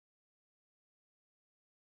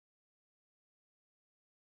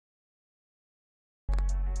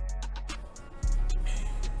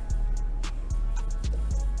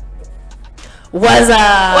What's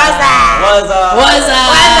up? What's up? What's up? What's up?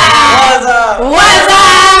 What's up? What's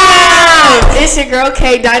up? It's your girl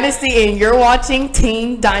Kay-Dynasty and you're watching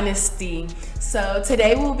Teen Dynasty. So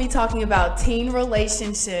today we'll be talking about teen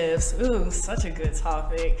relationships. Ooh, such a good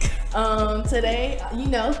topic. Today,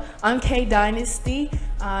 I'm Kay-Dynasty.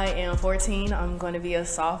 I am 14. I'm going to be a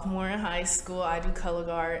sophomore in high school. I do color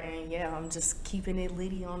guard, and yeah, I'm just keeping it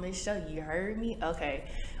litty on this show. You heard me? Okay.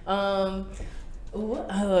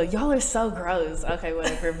 Y'all are so gross. Okay,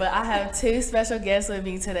 whatever. But I have two special guests with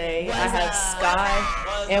me today. I have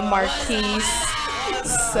Skye and Marquis.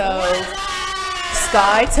 So,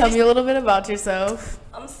 Skye, tell me a little bit about yourself.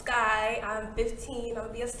 I'm Skye. I'm 15. I'm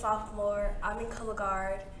gonna be a sophomore. I'm in color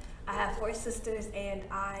guard. I have 4 sisters, and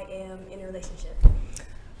I am in a relationship.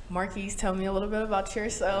 Marquis, tell me a little bit about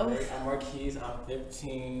yourself. I'm Marquis. I'm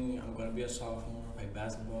 15. I'm going to be a sophomore. I play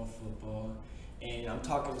basketball, football. And I'm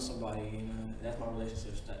talking to somebody, that's my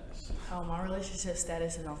relationship status. Oh, my relationship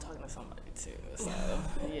status, and I'm talking to somebody too. So,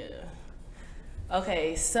 yeah.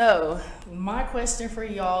 Okay, so my question for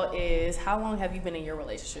y'all is, how long have you been in your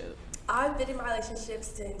relationship? I've been in my relationship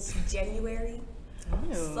since January.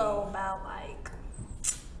 Ooh. So about like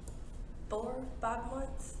 4-5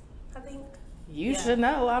 months, I think. You should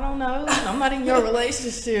know. I don't know. I'm not in your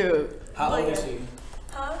relationship. How old is he?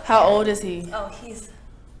 Huh? How old is he? Oh, he's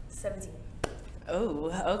 17.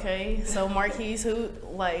 Oh, okay. So Marquis,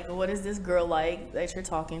 what is this girl like that you're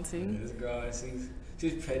talking to? This girl, she's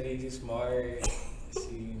pretty, she's smart,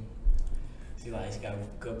 she got a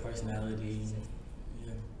good personality.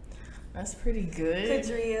 Yeah. That's pretty good.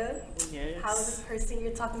 Kadria. Yes. How is this person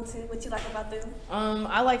you're talking to? What you like about them?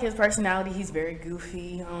 I like his personality. He's very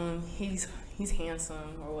goofy. He's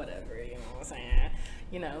handsome or whatever. You know what I'm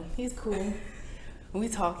saying? He's cool. We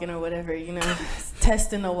talking or whatever,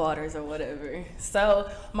 testing the waters or whatever. So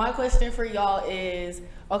my question for y'all is,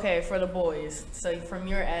 okay, for the boys. So from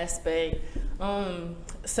your aspect,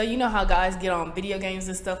 so you know how guys get on video games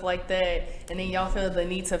and stuff like that, and then y'all feel the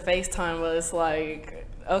need to FaceTime. Well, it's like,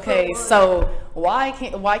 okay, so why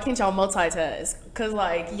can't y'all multitask? Cause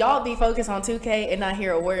y'all be focused on 2K and not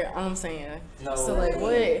hear a word I'm saying. No. So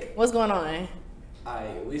what's going on?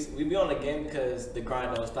 We be on the game because the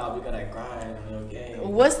grind don't stop. We gotta grind on the game.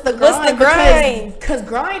 What's the grind? Because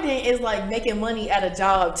grinding is like making money at a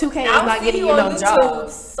job. 2K is not getting you no job.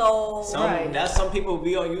 So some people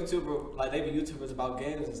be on YouTube, like they be YouTubers about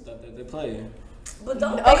games and stuff that they play. But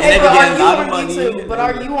don't. Okay, but are you on YouTube? But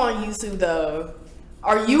are you on YouTube though?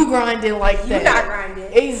 Are you grinding like that? You're not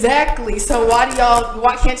grinding. Exactly. So why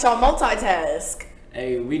can't y'all multitask?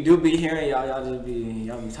 Hey, we do be hearing y'all. Y'all be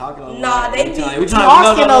talking a lot. Nah, they be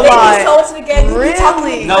talking a lot. They be so to the game.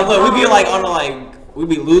 Really? No, look, we be we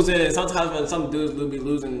be losing. Sometimes when some dudes will be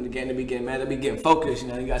losing the game, they be getting mad. They be getting focused.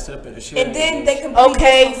 You got set up in the shirt. And then they can.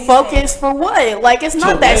 Okay, focus for what? It's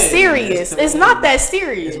not that serious. It's not that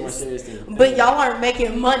serious. It's more serious than that. But y'all aren't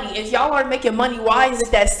making money. If y'all aren't making money, why is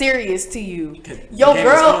it that serious to you? Your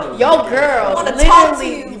girl,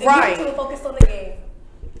 literally, right? Focus on the game.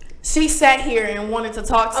 She sat here and wanted to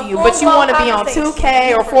talk to you, but you want to be on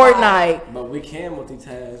 2K or Fortnite. But we can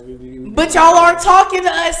multitask. But y'all aren't talking to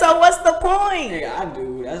us, so what's the point? Hey, I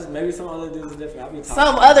do. That's maybe some other dudes are different. I be talking.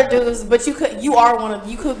 Some other dudes, but you could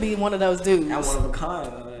be one of those dudes. I'm one of a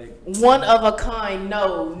kind. One of a kind.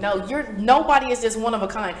 No, nobody is just one of a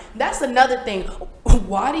kind. That's another thing.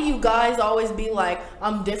 Why do you guys always be like,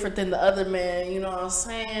 I'm different than the other man? You know what I'm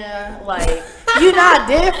saying? You're not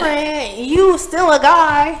different. You still a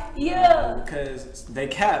guy. Yeah. Because they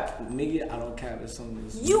cap. Me, I don't cap.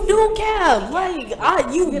 You do cap.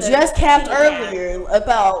 You just capped earlier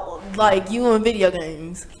about you in video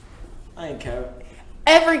games. I ain't cap.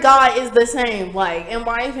 Every guy is the same. In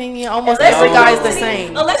my opinion, almost every guy is the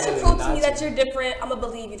same. Unless you prove to me that you're different, I'm gonna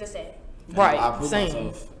believe you just saying. Right,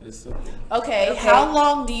 same. Myself. Okay, how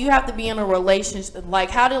long do you have to be in a relationship?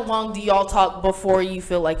 How long do y'all talk before you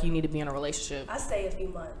feel like you need to be in a relationship? I say a few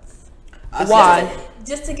months. Why?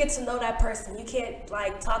 Just to get to know that person. You can't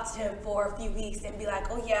talk to him for a few weeks and be like,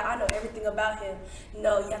 oh yeah, I know everything about him.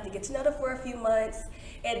 No, you have to get to know them for a few months,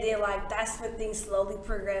 and then that's when things slowly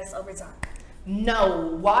progress over time.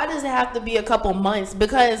 No, why does it have to be a couple months?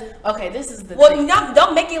 Because this is the thing.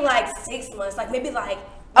 Don't make it 6 months. Maybe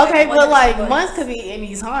okay, but months could be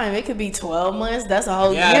any time. It could be 12 months. That's a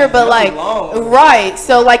whole year. But long. right.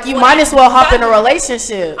 So you might as well hop in a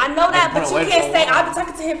relationship. I know that, but you can't say I've been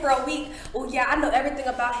talking to him for a week. Oh yeah, I know everything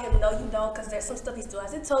about him. No, you don't, because there's some stuff he's doing.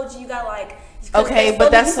 As I told you, you got okay,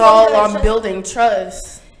 but that's all on building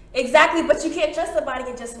trust. Exactly, but you can't trust somebody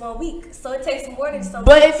in just 1 week. So it takes more than something.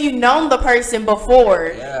 But if you've known the person before,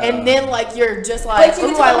 and then like you're just like, but you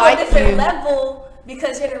ooh, I like different you. level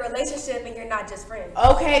because you're in a relationship and you're not just friends.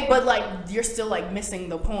 Okay, but like you're still like missing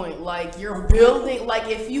the point. Like you're building, like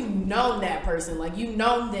if you know that person, like you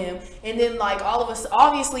know them, and then like all of us,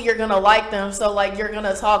 obviously you're gonna like them, so like you're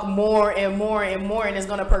gonna talk more and more and more, and it's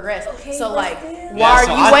gonna progress. Okay, so like, still. why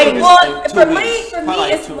are you waiting? Well, for me,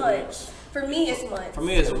 it's months. For me, it's months. For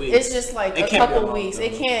me, it's weeks. It's just like a couple weeks.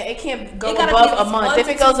 It can't go gotta above be a month. If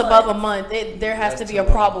it goes above a month, there has to be a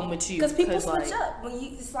problem with you. Because people switch like, up.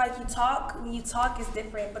 It's like you talk. When you talk, it's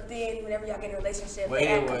different. But then whenever y'all get in a relationship, they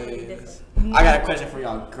act completely different. I got a question for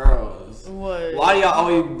y'all girls. What? Why do y'all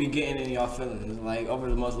always be getting in y'all feelings, like over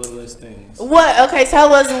the most littlest things? What? Okay,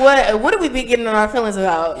 tell us what do we be getting in our feelings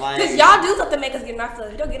about? Because y'all do something to make us get in our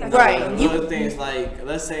feelings. We don't get in our feelings. Right. Little things like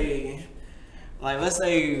let's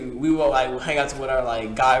say we will like hang out with our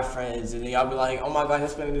like guy friends, and then y'all be like, oh my gosh, I'm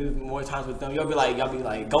spending more time with them. Y'all be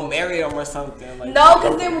like, go marry them or something. Like, no,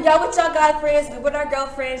 because then when y'all with y'all guy friends, we with our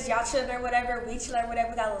girlfriends, y'all chilling or whatever, we chilling or whatever,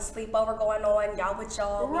 we got a little sleepover going on, y'all with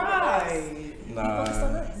y'all. Right.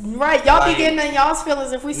 Nah. Right, y'all be getting in y'all's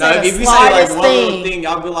feelings if we say if you say like one little thing,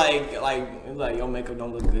 y'all be like your makeup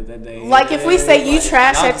don't look good that day. Like if we say you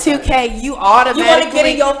trash at 2K, you automatically want to get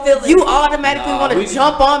in your feelings. You automatically want to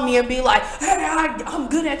jump on me and be like, hey, I'm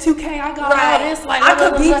good at 2K. I got all this. Like I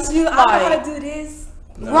could beat you. I know how to do this.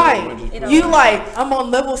 No, right. You like I'm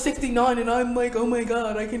on level 69 and I'm like, oh my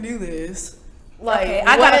god, I can do this. Like, okay,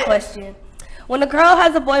 I got a question. When a girl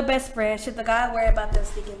has a boy best friend, should the guy worry about them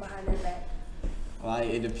sneaking behind her back? Like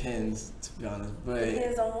it depends, to be honest, but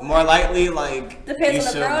depends on more likely like depends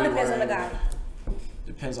on the girl. Depends on the guy.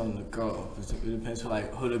 Depends on the girl. It depends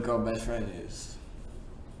who the girl best friend is.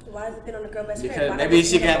 Why does it depend on the girl best friend? Because maybe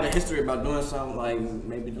she can have a history about doing something, like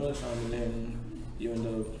maybe doing something, and then you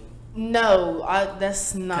end up. No,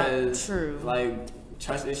 that's not true. Like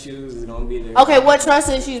trust issues is gonna be there. Okay, what trust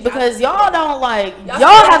issues? Because y'all don't like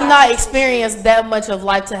y'all have not experienced that much of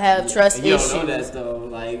life to have trust issues. You don't know that though.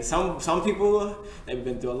 Like some people, they've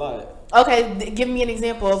been through a lot. Okay, give me an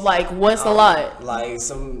example of like what's a lot. Like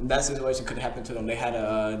that situation could happen to them. They had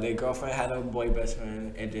their girlfriend had a boy best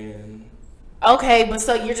friend, and then. Okay, but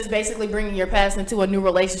so you're just basically bringing your past into a new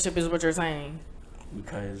relationship, is what you're saying?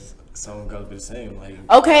 Because some girls be the same. Like.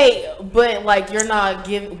 Okay, but like you're not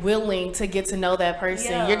willing to get to know that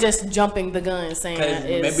person. Yeah. You're just jumping the gun, saying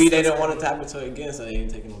maybe they don't want to tap into it again, so they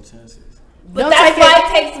ain't taking no chances. But that's why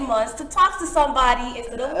it takes months to talk to somebody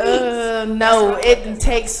instead of weeks. No, it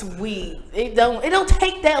takes weeks. It don't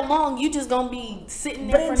take that long. You just gonna be sitting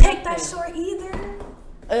there. But it take that short either.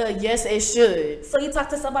 Yes, it should. So you talk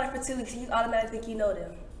to somebody for 2 weeks, and you automatically think you know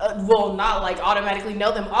them. Well, not like automatically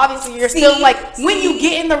know them. Obviously, you're still like when you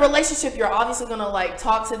get in the relationship, you're obviously gonna like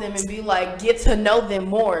talk to them and be like get to know them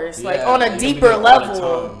more. It's like on a deeper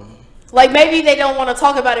level. Like maybe they don't want to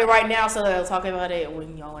talk about it right now, so they'll talk about it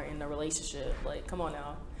when y'all are in the relationship. Like, come on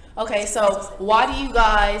now. Okay, so why do you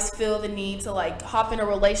guys feel the need to like hop in a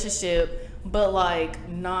relationship but like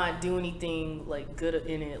not do anything like good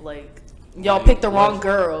in it? Like y'all picked the wrong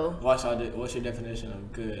girl. What's your definition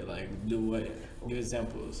of good? Like do what? Give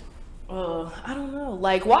examples. I don't know.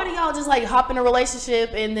 Like why do y'all just like hop in a relationship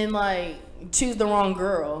and then like choose the wrong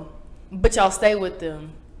girl, but y'all stay with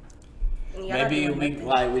them? Maybe we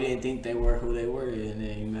didn't think they were who they were, and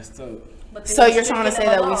then you messed up. So you're trying to say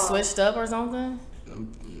that we switched up or something?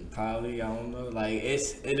 Probably, I don't know. Like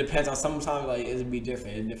it depends on sometimes like it'd be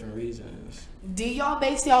different in different reasons. Do y'all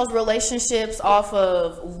base y'all's relationships off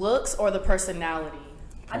of looks or the personality?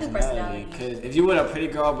 I do personality. Because if you with a pretty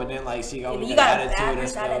girl, but then like she always got an attitude and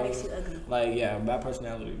stuff, that makes you ugly. Like bad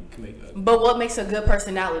personality can make you ugly. But what makes a good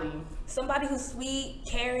personality? Somebody who's sweet,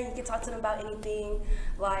 caring, you can talk to them about anything,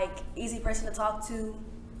 like easy person to talk to,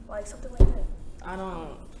 like something like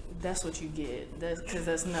that. That's what you get.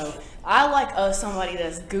 That's no. I like somebody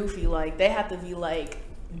that's goofy. Like they have to be like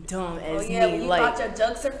dumb as me. When you like thought your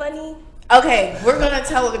jokes are funny. Okay, we're gonna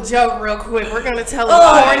tell a joke real quick. We're gonna tell a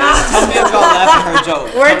corny. Tell me if y'all laughing at her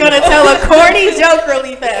joke. We're gonna tell a corny joke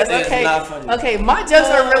really fast. Okay. It's not funny. Okay, my jokes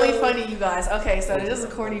are really funny, you guys. Okay, so this is a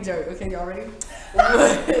corny joke. Okay, y'all ready?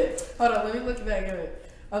 Hold on, let me look back at it.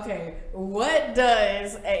 Okay, what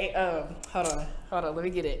does a hold on, let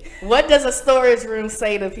me get it. What does a storage room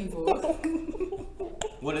say to people?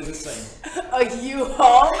 What does it say? A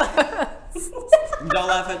U-Haul. Don't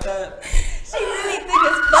laugh at that. She really think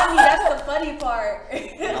it's funny. That's the funny part.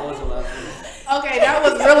 I wasn't laughing. Okay, that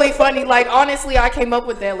was really funny. Like honestly, I came up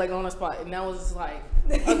with that like on the spot, and that was like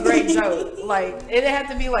a great joke. Like it had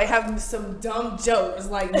to be like having some dumb jokes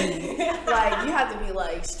like me. Like you have to be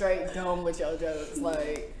like straight dumb with your jokes.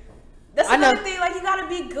 Like That's another thing. Like, you gotta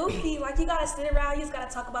be goofy. Like, you gotta sit around. You just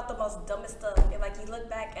gotta talk about the most dumbest stuff. And like, you look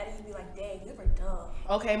back at it, you be like, "Dang, you were dumb."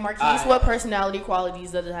 Okay, Marquis, what personality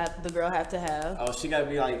qualities does the girl have to have? Oh, she gotta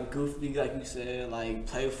be like goofy, like you said, like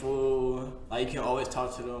playful. Like you can always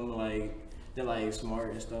talk to them. Like they're like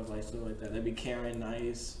smart and stuff like that. They be caring,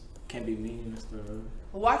 nice. Can't be mean and stuff.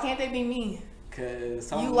 Why can't they be mean? Cause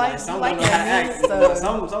some You like like some don't know how to act. so.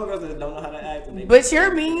 Some girls that don't know how to act. And But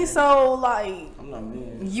you're mean, so like. I'm not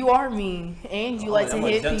mean. You are mean, and you like to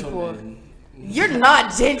hit people. Gentleman. You're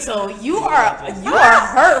not gentle. You are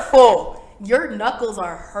hurtful. Your knuckles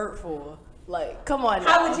are hurtful. Like, come on.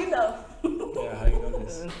 How would you know? Yeah, how you know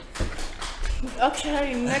this?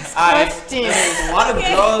 Okay, next question. A lot of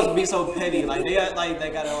girls be so petty. Like they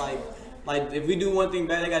gotta like if we do one thing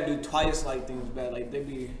bad, they gotta do twice like things bad. Like they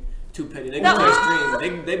be too petty. They go to the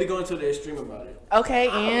extreme. They be going to the extreme about it. Okay,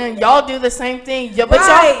 and y'all do the same thing. Yeah, but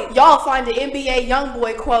y'all find the NBA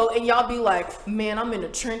YoungBoy quote and y'all be like, "Man, I'm in the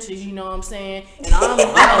trenches." You know what I'm saying? And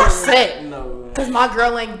I'm upset because my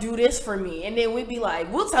girl ain't do this for me. And then we be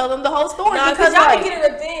like, we'll tell them the whole story because y'all be getting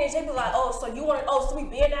revenge. They be like, "Oh, so you want? Oh, so we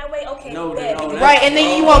being that way? Okay, right." And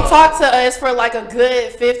then you won't talk to us for like a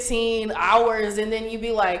good 15 hours, and then you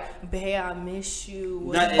be like, "Babe, I miss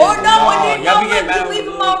you." And then you leave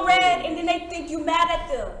them on red, and then they think you mad at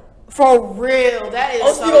them. For real, that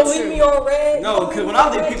is so you don't leave me on red? No, because when I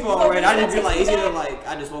leave people on red, I just be like, it's either like,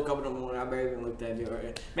 I just woke up in the morning, I barely even looked at it, or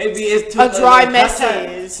maybe it's too a dry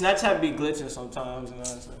message. Snapchat be glitching sometimes, you know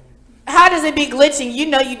what I'm saying? How does it be glitching? You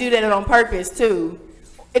know you do that on purpose, too.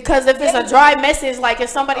 Because if it's a dry message, like if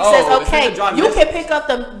somebody says, okay, you can pick up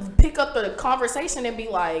the conversation and be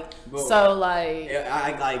like, so like,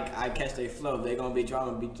 I catch their flow. They're gonna be trying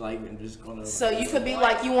to be like, and just gonna. So you could be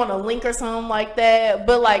like, you want a link or something like that,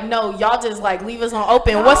 but like, no, y'all just like leave us on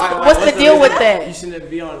open. What's the deal with that? You shouldn't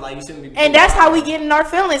be on like, you shouldn't be. And that's how we get in our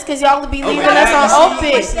feelings, cause y'all be leaving us on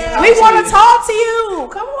open. We want to talk to you.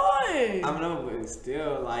 Come on. I know, but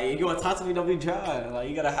still, like, you want to talk to me, don't be dry. Like,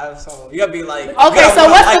 you gotta have some. You gotta be like. Okay, so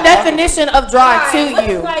what's the definition of dry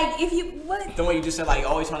to you? Like, if you what? The way you just said, like,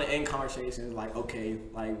 always trying to end conversations, like, okay,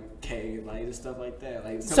 like, Kay, like, just stuff like that.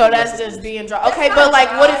 Like, so that's just being dry. Okay, but like,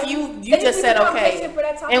 what if you just said okay,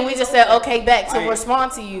 and we just said okay back to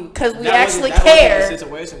respond to you because we actually care. That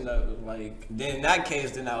situation though, like, then in that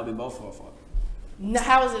case, then that would be both of our fault.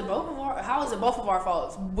 How is it both of our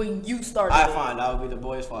faults when you started? I find that would be the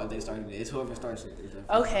boys' fault if they started it. It's whoever starts it.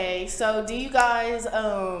 Okay, so do you guys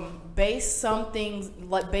base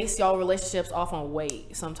y'all relationships off on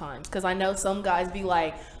weight sometimes? Because I know some guys be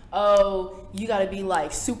like, oh, you gotta be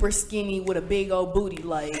like super skinny with a big old booty,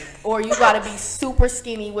 like, or you gotta be super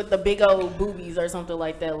skinny with the big old boobies or something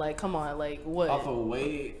like that. Like, come on, like what? Off of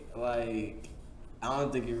weight, like, I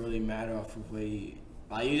don't think it really matters off of weight.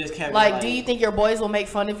 Like, you just can't. Like, do you think your boys will make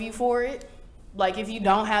fun of you for it? Like, if you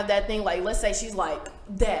don't have that thing, like, let's say she's like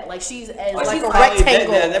that, like she's as like a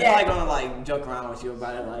rectangle. They're probably gonna like joke around with you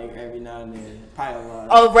about it, like every now and then. Probably a lot.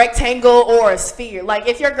 A rectangle or a sphere. Like,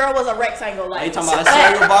 if your girl was a rectangle, like. Are you talking about a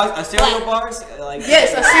cereal box? A cereal box? Like,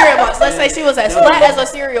 yes, a cereal box. Let's say she was as flat as a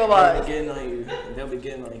cereal box. They'll be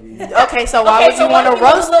getting on you. Okay, so why would you want to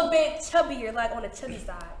roast? A little bit chubbier, like on the chubby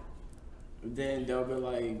side. Then they'll be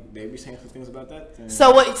like, they be saying some things about that. So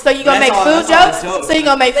what? So you gonna make food jokes? So you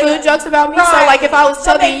gonna make food jokes about me? So like, if I was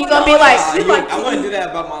chubby, you gonna be like, I wouldn't do that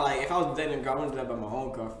about my, like, if I was dating a girl, I wouldn't do that about my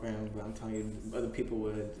own girlfriend. But I'm telling you, other people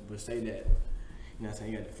would say that. You know what I'm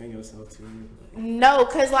saying? You gotta defend yourself too. No,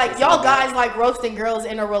 cause like y'all guys like roasting girls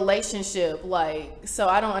in a relationship, like, so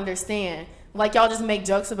I don't understand. Like, y'all just make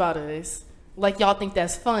jokes about us. Like, y'all think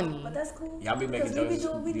that's funny. But that's cool. Y'all be making jokes.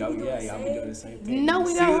 Y'all be doing the same thing. No,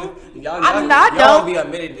 we don't. I don't be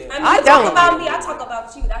admitted that. I don't. Talk about me. I talk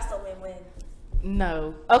about you. That's the win-win.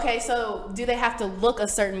 No. Okay, so do they have to look a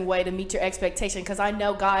certain way to meet your expectation? Because I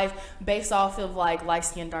know guys based off of like light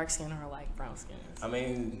skin, dark skin, or like brown skin. I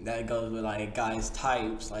mean, that goes with like guys'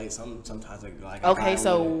 types. Like sometimes like. Okay,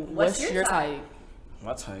 so what's your type?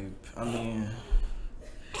 My type. I mean,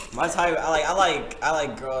 my type. I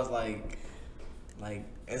like girls like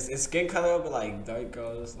it's skin color, but like dark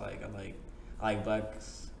girls. Like I like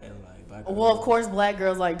blacks and like black girls. Well, of course, black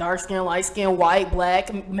girls like dark skin, light skin, white,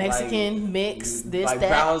 black, Mexican, like, mix, this, like that.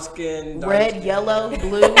 Brown skin, red, skin, yellow,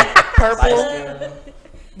 blue, purple.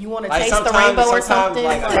 You want to like taste the rainbow or something?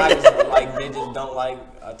 Like they just don't like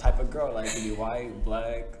a type of girl. Like, to be white,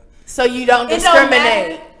 black. So you don't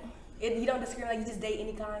discriminate. You don't discriminate. You just date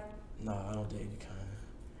any kind. No, I don't date any kind.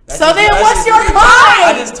 So then what's your kind?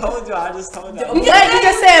 I just told you. You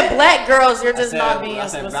just said black girls. You're just not being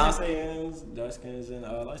specific. I said brown skins, dark skins, and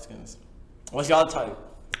light skins. What's y'all type?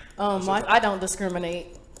 I don't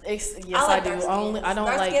discriminate. Yes, I do. Only I don't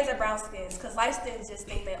dark like. skins and brown skins, cause light skins just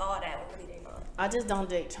think they all that when really they not. I just don't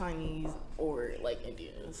date Chinese or like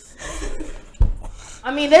Indians.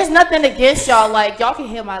 I mean, there's nothing against y'all. Like, y'all can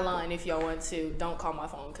hit my line if y'all want to. Don't call my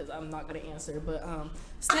phone because I'm not gonna answer. But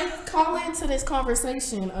call into this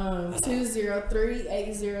conversation.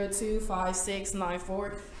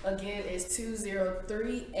 203-802-5694. Again, it's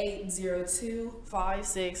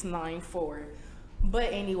 203-802-5694.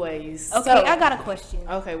 But anyways, Okay, so, I got a question.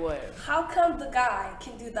 Okay, what? How come the guy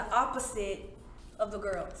can do the opposite of the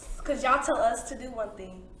girls? Cause y'all tell us to do one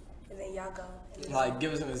thing, and then y'all go. Like,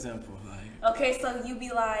 give us an example. Like, okay, so you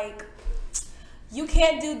be like, you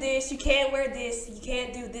can't do this, you can't wear this, you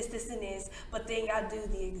can't do this, this, and this, but then y'all do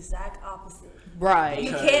the exact opposite. Right.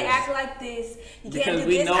 You can't act like this. You can't because do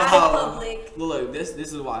we this know out how. in public. Look, this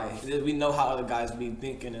is why we know how other guys be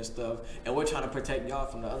thinking and stuff, and we're trying to protect y'all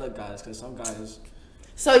from the other guys, because some guys.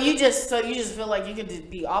 So you just feel like you could just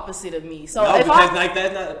be opposite of me. So No, if because like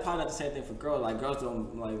that's probably not the same thing for girls. Like girls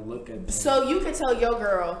don't like look at them. So you can tell your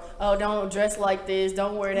girl, oh, don't dress like this,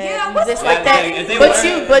 don't wear that, Yeah, what's this up like with that.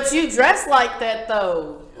 that? But you dress like that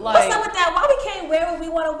though. Like, What's up with that? Why we can't wear what we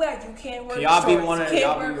want to wear? You can't wear Y'all be shorts, wanting, you can't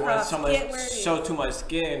y'all wear be wanting crops, so you much, can't wear this. show too much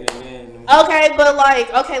skin, and then. Okay, but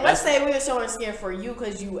like, let's say we were showing skin for you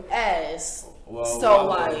because you ass. Well, so well,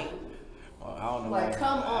 like, well, I don't know. like,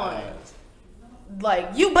 come on.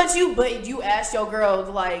 Like you asked your girl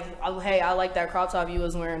like, oh, hey, I like that crop top you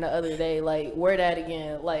was wearing the other day. Like, wear that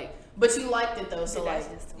again. Like, but you liked it though. So like,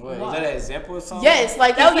 what, is that an example of something? yes,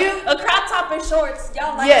 like That if was you a crop top and shorts.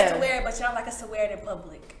 Y'all like us to wear it, but y'all like us to wear it in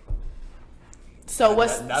public. So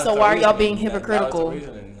what's That's so the why are y'all reasoning. being hypocritical? That was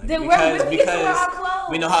the reasoning. Like, Then because we get to wear our clothes.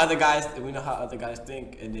 we know how other guys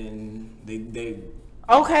think, and then they.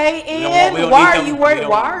 Okay, we and don't why need are you them- worried? we don't-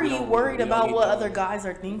 Why are we you don't- worried we don't about need what them. other guys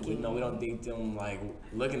are thinking? We don't need them like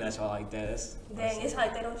looking at y'all like that. Dang, it's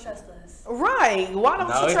like they don't trust us. Right? Why don't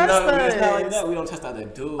you It's trust us? It's not like that. We don't trust other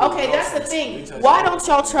dudes. Okay, We that's the don't- we thing. trust Why other don't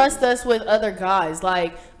y'all dudes. trust us with other guys?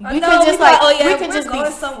 Like we I could know, just we like oh, yeah, we could we're just be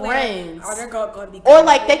going somewhere. friends. Oh, they're going to be. Or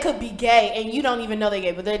like they could be gay and you don't even know they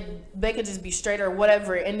gay, but they could just be straight or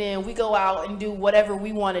whatever. And then we go out and do whatever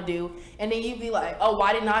we want to do, and then you'd be like, oh,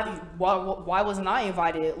 why wasn't I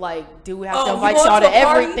invited? Like, do we have to invite y'all to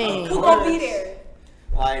everything? Who gonna be there?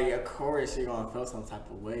 Like, of course you're gonna feel some type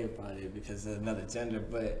of way about it because it's another gender,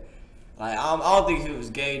 but like I don't think if it was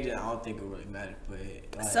gay, then I don't think it would really matter. But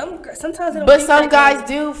like, Sometimes, they don't But think some that guys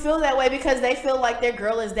gay. do feel that way because they feel like their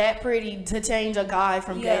girl is that pretty to change a guy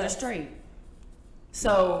from gay to Yes. straight.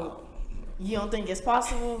 So, you don't think it's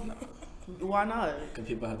possible? Why not? because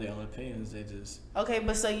people have their own opinions, they just. Okay,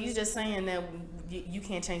 but so you just saying that you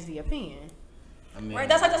can't change the opinion. I mean, Right,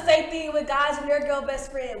 that's like the same thing with guys and their girl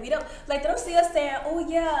best friend. We don't like they don't see us saying, "Oh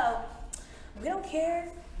yeah, we don't care."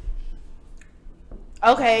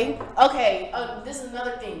 Okay. This is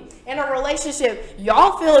another thing. In a relationship,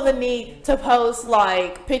 y'all feel the need to post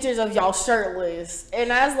like pictures of y'all shirtless, and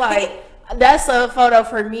that's like that's a photo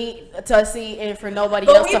for me to see and for nobody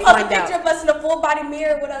But else we to post a find picture out. of us in a full body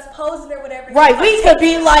mirror with us posing or whatever. Right, we could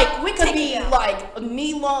be Take it out. like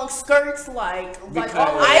knee-long skirts, like all the way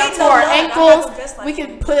Because- I down ain't to no our nun. I'm not ankles. gonna dress like We that.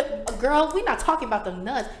 could put a girl. We're not talking about the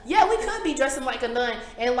nuns. Yeah, we could be dressing like a nun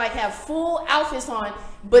and like have full outfits on,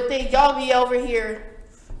 but then y'all be over here.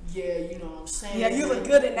 Yeah, you know what I'm saying. Yeah, you look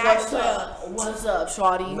good in that What's shirt. up? What's up,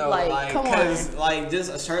 shawty? No, like, come on. cause like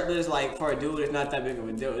just a shirtless, like for a dude, it's not that big of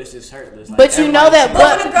a deal. It's just shirtless. Like, But you know that- everybody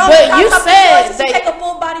But sees when a girl but comes you up to said us, they- she take a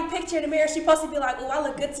full body picture in the mirror. She supposed to be like, "Oh, I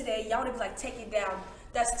look good today." Y'all need to be like, "Take it down.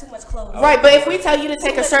 That's too much clothes." Right, but if we tell you to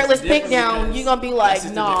take a shirtless It's pic different down, because you're gonna be that's like, just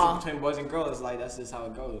the nah. difference between boys and girls, like that's just how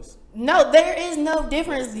it goes. No, there is no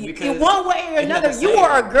difference. Because In one way or it's not another, the you same.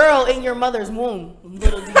 were a girl in your mother's womb.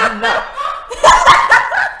 Little do you know.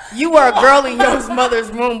 You were a girl in your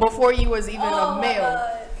mother's womb before you was even Oh a my male.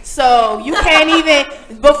 God. So you can't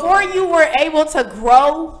even, before you were able to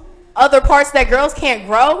grow other parts that girls can't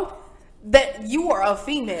grow, that you were a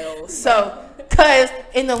female. So, because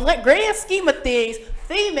in the grand scheme of things,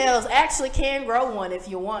 females actually can grow one if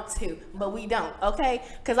you want to, but we don't, okay?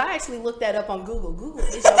 Because I actually looked that up on Google. Google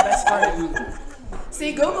is your best friend.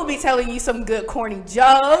 See, Google be telling you some good corny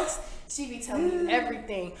jokes. She be telling you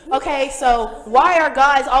everything. Okay, so why are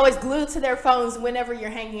guys always glued to their phones whenever you're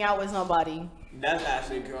hanging out with somebody? That's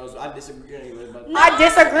actually girls. I disagree with about I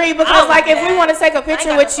disagree because, I like, look if we bad. want to take a I picture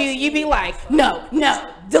ain't with got you, no you be like, no,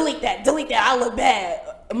 delete that. I look bad.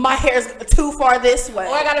 My hair's too far this way.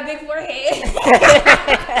 Or I got a big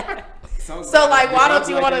forehead. So, like, why don't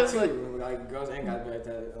you wanna- Like girls ain't got like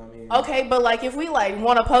that. I mean, Okay, but like, if we like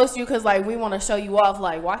want to post you because like we want to show you off,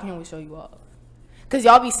 like, why can't we show you off? Because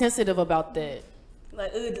y'all be sensitive about that.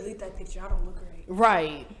 Like, delete that picture. I don't look right.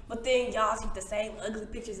 Right. But then y'all see the same ugly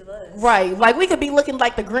pictures of us. Right. Like, we could be looking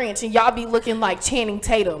like the Grinch and y'all be looking like Channing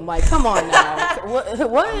Tatum. Like, come on now.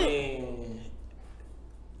 What? I mean,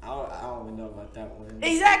 I don't even know about that one.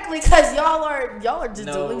 Exactly, because y'all are just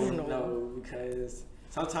delusional. No, because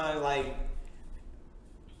sometimes, like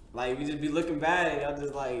we just be looking bad and y'all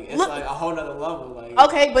just, like, it's like a whole nother level. Like,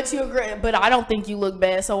 okay, but you agree. But I don't think you look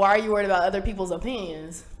bad, so why are you worried about other people's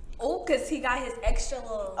opinions? Oh, because he got his extra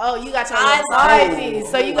little... Oh, you got your little side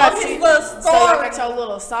piece. So you got his little story. So you got your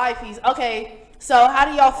little side piece. Okay, so how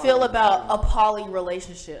do y'all feel about a poly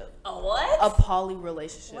relationship? A what? A poly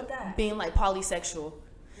relationship. What that? Being, like, polysexual.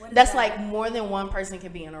 What That's that? like more than one person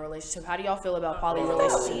can be in a relationship. How do y'all feel about poly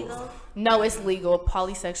relationships? Illegal? No, it's legal.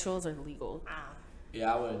 Polysexuals are legal.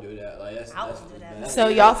 yeah, I wouldn't do that. Like, I wouldn't do that. So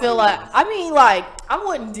y'all feel like, I mean, like, I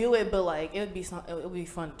wouldn't do it, but like it would be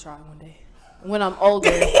fun to try one day when I'm older.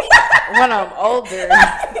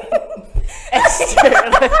 Extra,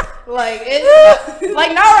 like it's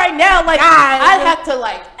like not right now. Like I'd have to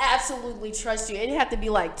like absolutely trust you. It'd have to be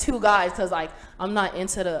like two guys because like I'm not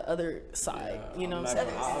into the other side. You know what I'm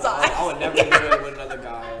saying? I would never do it with another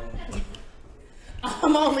guy.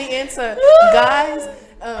 I'm only into guys,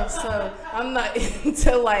 so I'm not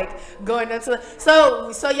into like going into.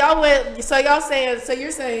 So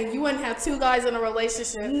you're saying you wouldn't have two guys in a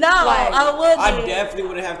relationship? No, like, I wouldn't. I definitely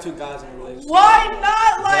wouldn't have two guys in a relationship. Why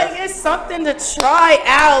not? Like it's something to try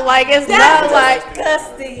out. Like it's That's not like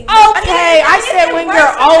disgusting. okay. I said when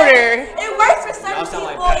you're older. It works for certain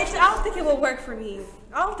people. Like I don't think it would work for me.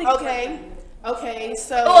 I don't think. Okay.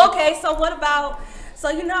 So. Oh, okay. So what about? So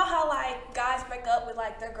you know how like guys break up with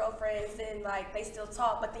like their girlfriends and like they still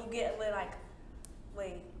talk, but then you get with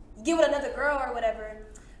you get with another girl or whatever.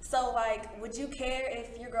 So like, would you care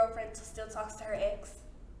if your girlfriend still talks to her ex?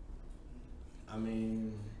 I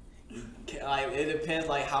mean, like it depends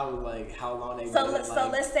how long they. So let's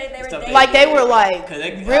say they were dating. Like they were like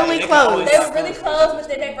really close. They were really close, but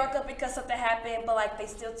then they broke up because something happened. But like they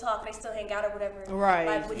still talk, they still hang out or whatever. Right.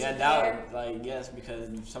 Like, would you care? That would, yes, because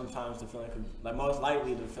sometimes the feeling could, most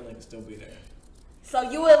likely the feeling could still be there. So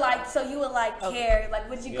you would care? Like,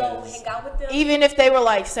 would you go hang out with them? Even if they were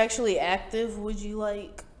like sexually active, would you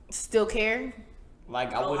like still care?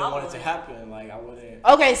 Like I wouldn't want it to happen. Like I wouldn't.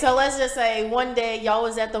 Okay, so let's just say one day y'all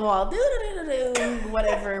was at the mall,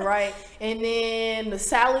 whatever, right? And then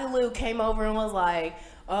Sally Lou came over and was like,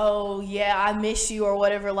 "Oh yeah, I miss you" or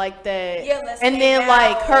whatever like that. Yeah, let's and hang then out.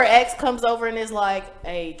 like her ex comes over and is like,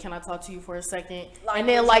 "Hey, can I talk to you for a second?" Like, and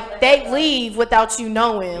then would like you let they her go? leave without you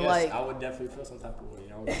knowing. Yes, like I would definitely feel some type of way.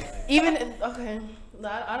 I would be like, even okay,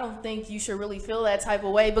 I don't think you should really feel that type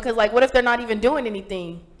of way because like, what if they're not even doing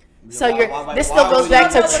anything? So this still goes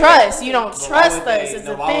back to trust. You don't trust us. It's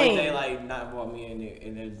a thing. Would they like not want me and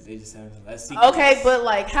they just have that's secret? Okay, but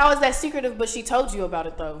like, how is that secretive? But she told you about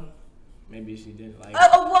it though. Maybe she didn't like.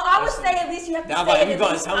 Well, I would say at least you have to Now, say if it you're at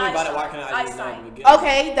gonna least tell me about it, why eyesight. can't I just know in the beginning?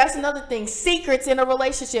 Okay, that's another thing. Secrets in a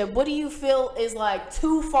relationship. What do you feel is like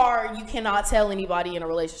too far? You cannot tell anybody in a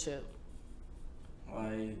relationship.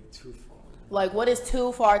 Like too far. Like, what is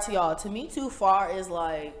too far to y'all? To me, too far is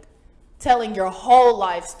like telling your whole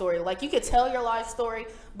life story. Like, you could tell your life story,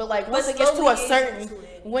 but like once it gets to a certain,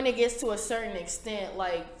 when it gets to a certain extent,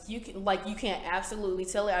 like you can't absolutely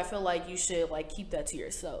tell it. I feel like you should like keep that to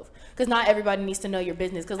yourself because not everybody needs to know your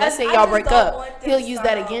business. Because let's say y'all break up, he'll use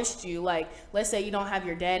that against you. Like, let's say you don't have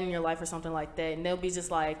your dad in your life or something like that, and they'll be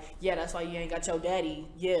just like, yeah, that's why you ain't got your daddy.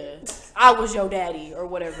 Yeah, I was your daddy or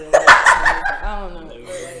whatever. Like, I don't know.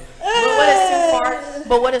 But what is too far?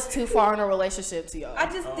 But what is too far in a relationship to y'all? I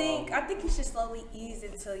think you should slowly ease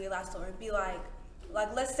into your life story and be like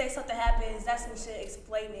let's say something happens, that's when you should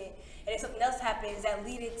explain it, and if something else happens that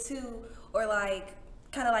leaded to or like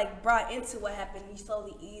kind of like brought into what happened, you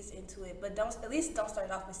slowly ease into it, but don't start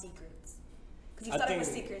off with secrets, because you start off with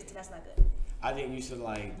secrets, then that's not good. I think you should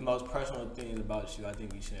like the most personal things about you. I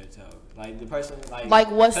think you shouldn't tell like the person like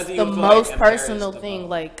what's the most personal thing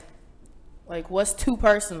about. like what's too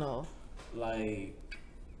personal, like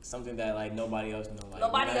something that like nobody else knows. Like,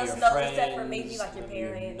 nobody else knows except for maybe like your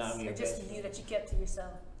parents or just you that you kept to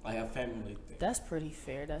yourself. Like a family thing. That's pretty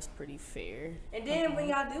fair. And then when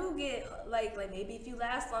y'all do get like maybe if you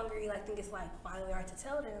last longer, you like think it's like finally right to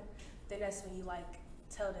tell them, then that's when you like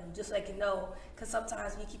tell them just so they can know. Because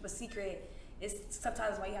sometimes when you keep a secret, it's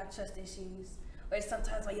sometimes why you have trust issues, or it's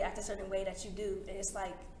sometimes why you act a certain way that you do, and it's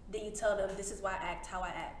like then you tell them this is why I act how I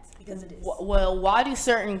act because of this. Well, why do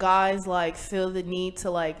certain guys like feel the need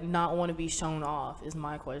to like not want to be shown off? Is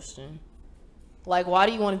my question. Like, why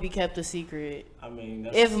do you want to be kept a secret? I mean,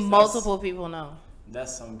 if multiple people know.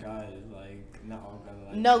 That's some guys, like, not all guys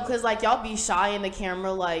like No, that. because, like, y'all be shy in the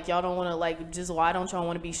camera. Like, y'all don't want to, like, just why don't y'all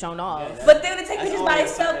want to be shown off? Yeah, But then when they take that's pictures by only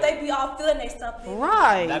themselves, certain- they be all feeling they something.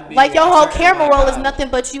 Right. That be Like, your whole certain camera roll is guys. nothing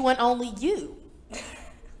but you and only you.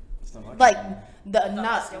 It's not Like, camera.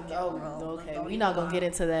 not, your camera roll. okay, Don't we're even not going to lie. get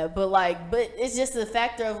into that. But it's just the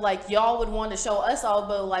factor of, like, y'all would want to show us off,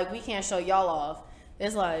 but, like, we can't show y'all off.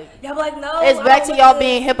 It's like, Y'all be like, no. it's I back don't to y'all look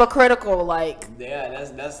being hypocritical. Like, Yeah,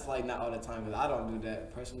 that's like not all the time, because I don't do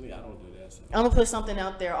that. Personally, I don't do that. So. I'm going to put something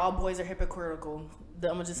out there. All boys are hypocritical.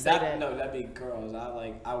 I'm going to just say that. No, that'd be girls.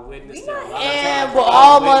 I witnessed We it. not- a lot of And times.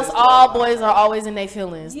 but all boys are always in their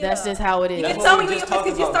feelings. That's Yeah. just how it is. That's It's what so we when just you- talked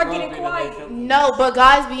because you about, start girls getting being in their quiet. feelings. No, but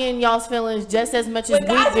guys be in y'all's feelings just as much as When we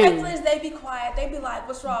guys have do. feelings, they be quiet. They be like,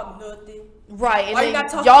 what's wrong? Nothing. Right, and Why you then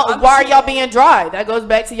not talking y'all, about why are shit? y'all being dry? That goes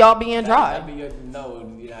back to y'all being dry. That'd be your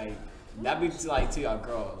that'd be to y'all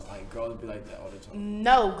girls. Like girls be like that all the time.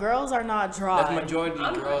 No, girls are not That's dry. majority I'm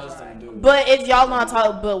not girls dry. don't do. But if y'all not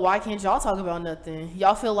talk, but why can't y'all talk about nothing?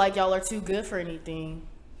 Y'all feel like y'all are too good for anything.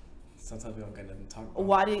 Sometimes we don't get nothing to talk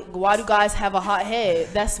about. Why do guys have a hot head?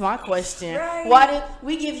 That's my question. Right. Why did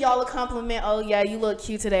we give y'all a compliment? Oh yeah, you look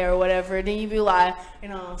cute today or whatever. Then you be like, you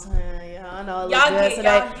know what I'm saying? Yeah, I know I look Y'all good get-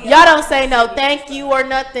 today. y'all Y'all get- don't say no thank you or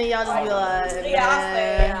nothing. Y'all just be like, Yeah, I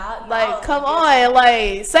say, man. yeah, Like, come on,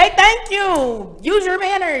 like say thank you. Use your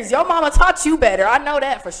manners. Your mama taught you better. I know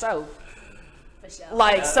that for sure. For sure.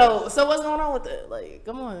 Like, so what's going on with it? Like,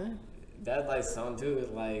 come on. That's like some dudes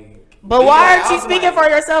like. But Yeah, why aren't I'll you be speaking like- for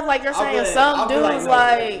yourself? Like you're I'll be saying like- some I'll be dudes no,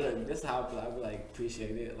 like. look, this is how I would like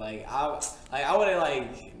appreciate it. Like I wouldn't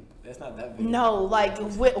like. It's not that big. No, like,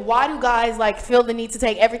 why do guys like feel the need to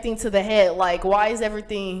take everything to the head? Like, why is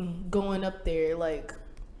everything going up there? Like,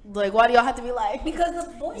 why do y'all have to be like, Because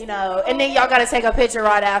the boys, you know? And then y'all gotta take a picture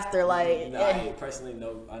right after, like. No, I personally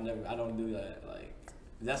no. I don't do that. Like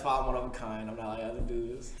that's why I'm one of a kind. I'm not like other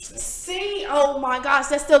dudes. See, oh my gosh,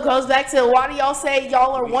 that still goes back to why do y'all say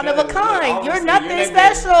y'all are one of a Because, kind? look, You're obviously, nothing naming-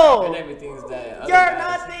 special. You're naming things that other You're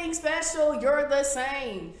guys- nothing special. You're the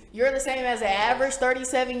same. You're the same as an average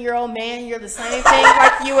 37-year-old man. You're the same thing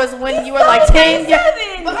like you was when you were like 10 years.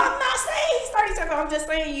 37. But I'm not saying he's 37. I'm just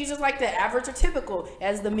saying you just like the average or typical,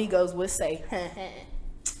 as the Migos would say.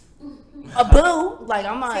 A boo. Like,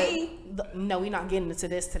 I'm not. See? No, we're not getting into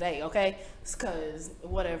this today, okay? Because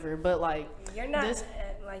whatever. But like, You're not this-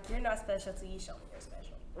 you're not special till you show me you're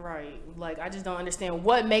special. right. Like, I just don't understand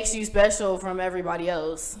what makes you special from everybody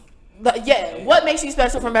else. But yeah, what makes you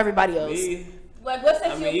special from everybody else? Me, Like what I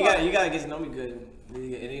sets mean, you you apart? gotta get to know me good,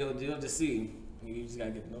 and you'll just see. You just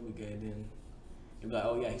gotta get to know me good, and then you'll be like,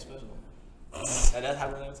 oh yeah, he's special. And that's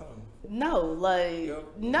happening every time. No, like, Yep.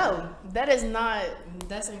 no, that's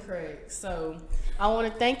incorrect. So I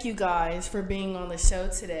want to thank you guys for being on the show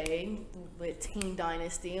today with Teen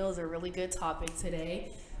Dynasty. It was a really good topic today.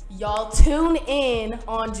 Y'all tune in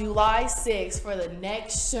on July 6th for the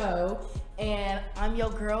next show. And I'm your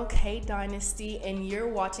girl, Kay-Dynasty, and you're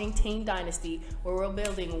watching Teen Dynasty, where we're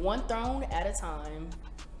building one throne at a time.